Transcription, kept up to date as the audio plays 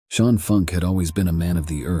Sean Funk had always been a man of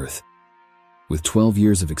the earth. With 12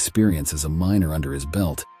 years of experience as a miner under his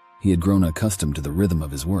belt, he had grown accustomed to the rhythm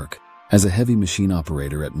of his work. As a heavy machine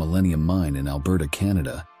operator at Millennium Mine in Alberta,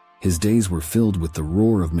 Canada, his days were filled with the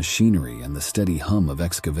roar of machinery and the steady hum of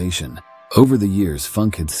excavation. Over the years,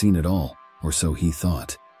 Funk had seen it all, or so he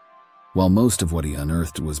thought. While most of what he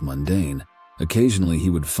unearthed was mundane, occasionally he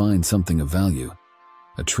would find something of value,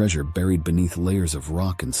 a treasure buried beneath layers of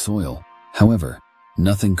rock and soil. However,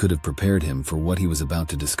 nothing could have prepared him for what he was about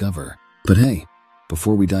to discover. But hey,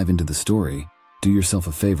 before we dive into the story, do yourself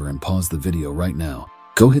a favor and pause the video right now.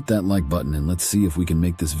 Go hit that like button and let's see if we can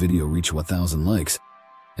make this video reach 1,000 likes.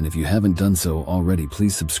 And if you haven't done so already,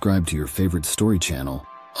 please subscribe to your favorite story channel.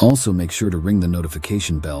 Also, make sure to ring the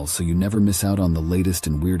notification bell so you never miss out on the latest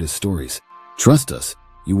and weirdest stories. Trust us,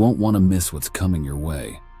 you won't want to miss what's coming your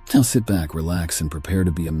way. Now sit back, relax, and prepare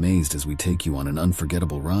to be amazed as we take you on an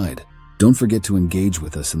unforgettable ride. Don't forget to engage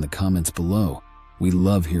with us in the comments below. We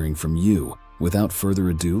love hearing from you. Without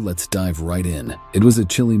further ado, let's dive right in. It was a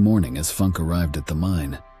chilly morning as Funk arrived at the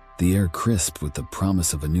mine, the air crisp with the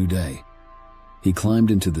promise of a new day. He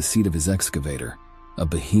climbed into the seat of his excavator, a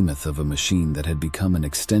behemoth of a machine that had become an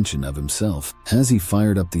extension of himself. As he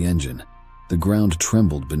fired up the engine, the ground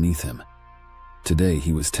trembled beneath him. Today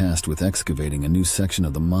he was tasked with excavating a new section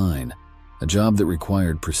of the mine, a job that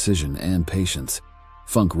required precision and patience.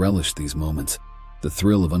 Funk relished these moments, the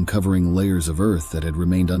thrill of uncovering layers of earth that had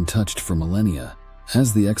remained untouched for millennia.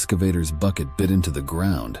 As the excavator's bucket bit into the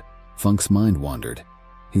ground, Funk's mind wandered.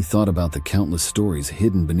 He thought about the countless stories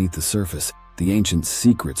hidden beneath the surface, the ancient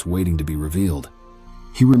secrets waiting to be revealed.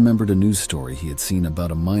 He remembered a news story he had seen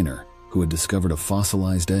about a miner who had discovered a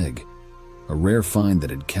fossilized egg, a rare find that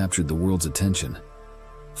had captured the world's attention.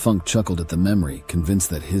 Funk chuckled at the memory, convinced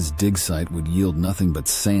that his dig site would yield nothing but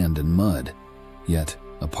sand and mud. Yet,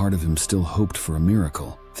 a part of him still hoped for a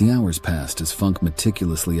miracle. The hours passed as Funk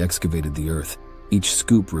meticulously excavated the earth, each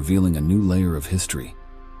scoop revealing a new layer of history.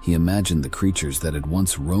 He imagined the creatures that had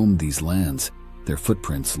once roamed these lands, their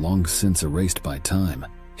footprints long since erased by time.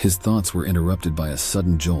 His thoughts were interrupted by a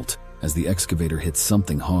sudden jolt as the excavator hit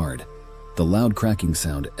something hard. The loud cracking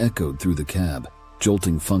sound echoed through the cab,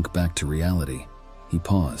 jolting Funk back to reality. He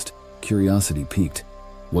paused, curiosity piqued.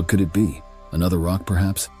 What could it be? Another rock,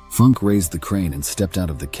 perhaps? Funk raised the crane and stepped out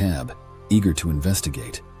of the cab, eager to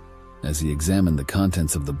investigate. As he examined the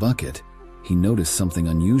contents of the bucket, he noticed something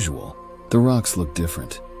unusual. The rocks looked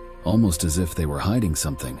different, almost as if they were hiding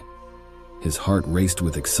something. His heart raced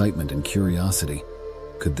with excitement and curiosity.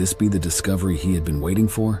 Could this be the discovery he had been waiting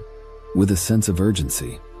for? With a sense of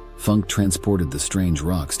urgency, Funk transported the strange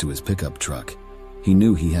rocks to his pickup truck. He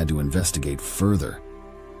knew he had to investigate further.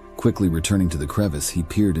 Quickly returning to the crevice, he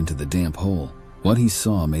peered into the damp hole. What he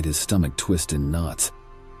saw made his stomach twist in knots.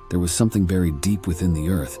 There was something buried deep within the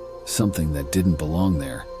earth, something that didn't belong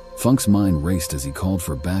there. Funk's mind raced as he called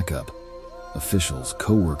for backup. Officials,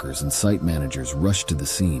 co-workers, and site managers rushed to the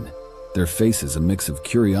scene, their faces a mix of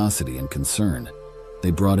curiosity and concern. They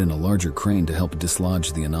brought in a larger crane to help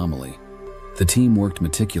dislodge the anomaly. The team worked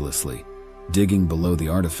meticulously, digging below the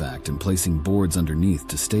artifact and placing boards underneath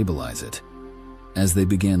to stabilize it. As they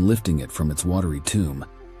began lifting it from its watery tomb,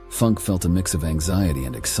 Funk felt a mix of anxiety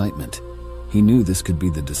and excitement. He knew this could be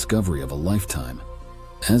the discovery of a lifetime.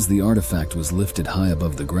 As the artifact was lifted high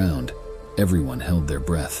above the ground, everyone held their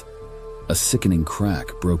breath. A sickening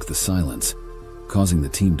crack broke the silence, causing the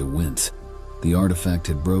team to wince. The artifact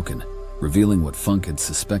had broken, revealing what Funk had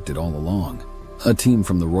suspected all along. A team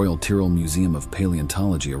from the Royal Tyrrell Museum of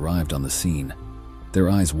Paleontology arrived on the scene, their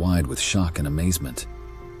eyes wide with shock and amazement.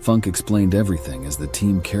 Funk explained everything as the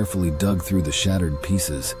team carefully dug through the shattered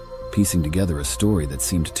pieces, piecing together a story that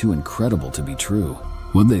seemed too incredible to be true.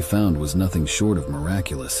 What they found was nothing short of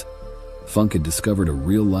miraculous. Funk had discovered a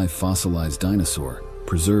real-life fossilized dinosaur,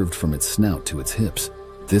 preserved from its snout to its hips.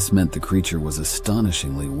 This meant the creature was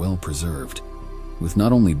astonishingly well preserved, with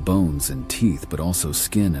not only bones and teeth but also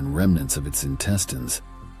skin and remnants of its intestines.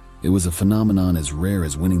 It was a phenomenon as rare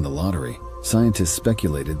as winning the lottery. Scientists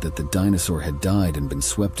speculated that the dinosaur had died and been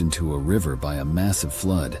swept into a river by a massive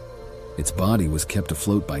flood. Its body was kept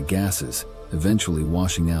afloat by gases, eventually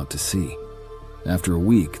washing out to sea. After a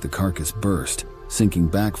week, the carcass burst, sinking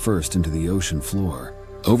back first into the ocean floor.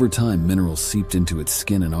 Over time, minerals seeped into its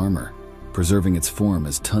skin and armor, preserving its form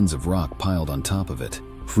as tons of rock piled on top of it.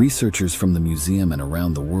 Researchers from the museum and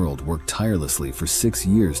around the world worked tirelessly for 6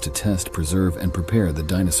 years to test, preserve, and prepare the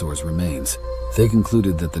dinosaur's remains. They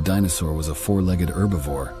concluded that the dinosaur was a four-legged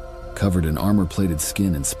herbivore, covered in armor-plated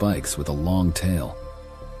skin and spikes with a long tail.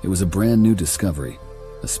 It was a brand new discovery,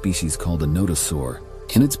 a species called a nodosaur.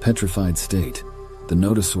 In its petrified state, The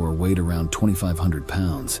nodosaur weighed around 2,500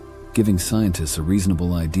 pounds, giving scientists a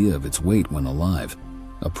reasonable idea of its weight when alive,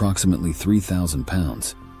 approximately 3,000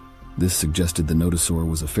 pounds. This suggested the nodosaur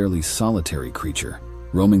was a fairly solitary creature,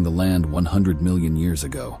 roaming the land 100 million years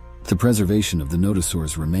ago. The preservation of the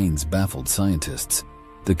nodosaur's remains baffled scientists.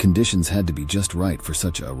 The conditions had to be just right for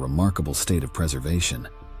such a remarkable state of preservation.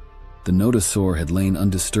 The nodosaur had lain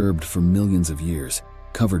undisturbed for millions of years,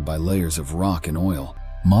 covered by layers of rock and oil.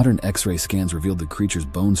 Modern X-ray scans revealed the creature's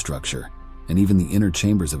bone structure and even the inner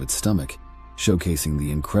chambers of its stomach, showcasing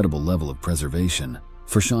the incredible level of preservation.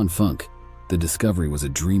 For Sean Funk, the discovery was a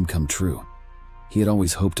dream come true. He had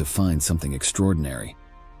always hoped to find something extraordinary,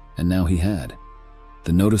 and now he had.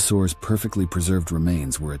 The nodosaur's perfectly preserved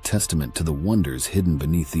remains were a testament to the wonders hidden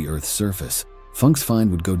beneath the Earth's surface. Funk's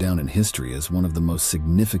find would go down in history as one of the most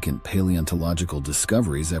significant paleontological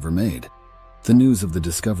discoveries ever made. The news of the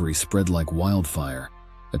discovery spread like wildfire,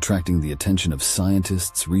 attracting the attention of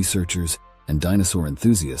scientists, researchers, and dinosaur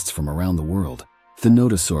enthusiasts from around the world. The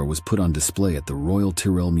nodosaur was put on display at the Royal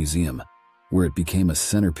Tyrrell Museum, where it became a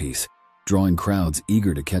centerpiece, drawing crowds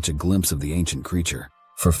eager to catch a glimpse of the ancient creature.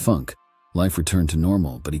 For Funk, life returned to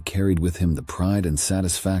normal, but he carried with him the pride and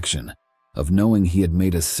satisfaction of knowing he had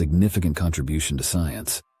made a significant contribution to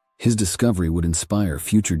science. His discovery would inspire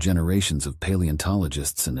future generations of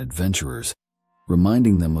paleontologists and adventurers,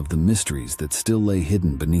 reminding them of the mysteries that still lay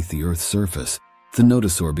hidden beneath the Earth's surface. The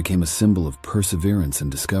nodosaur became a symbol of perseverance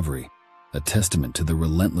and discovery, a testament to the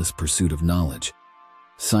relentless pursuit of knowledge.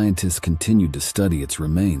 Scientists continued to study its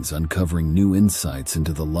remains, uncovering new insights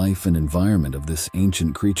into the life and environment of this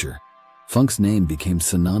ancient creature. Funk's name became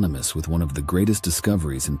synonymous with one of the greatest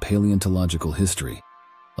discoveries in paleontological history,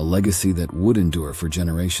 a legacy that would endure for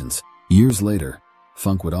generations. Years later,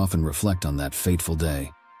 Funk would often reflect on that fateful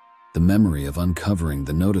day. The memory of uncovering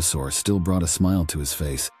the nodosaur still brought a smile to his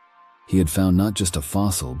face. He had found not just a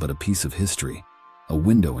fossil but a piece of history, a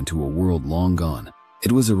window into a world long gone.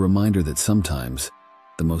 It was a reminder that sometimes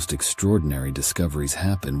the most extraordinary discoveries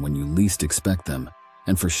happen when you least expect them,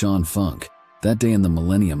 and for Sean Funk, that day in the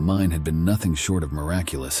Millennium Mine had been nothing short of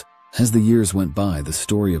miraculous. As the years went by, the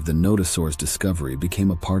story of the nodosaur's discovery became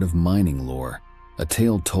a part of mining lore, a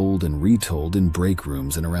tale told and retold in break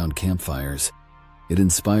rooms and around campfires. It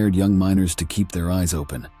inspired young miners to keep their eyes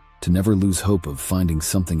open, to never lose hope of finding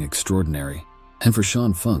something extraordinary. And for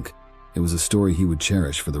Sean Funk, it was a story he would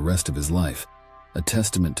cherish for the rest of his life, a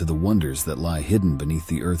testament to the wonders that lie hidden beneath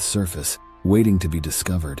the Earth's surface, waiting to be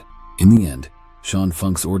discovered. In the end, Sean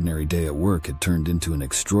Funk's ordinary day at work had turned into an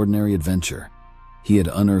extraordinary adventure. He had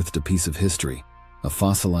unearthed a piece of history, a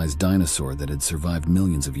fossilized dinosaur that had survived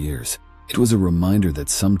millions of years. It was a reminder that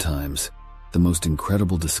sometimes the most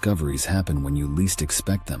incredible discoveries happen when you least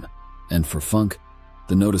expect them. And for Funk,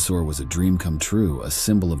 the nodosaur was a dream come true, a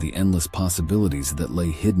symbol of the endless possibilities that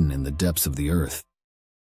lay hidden in the depths of the Earth.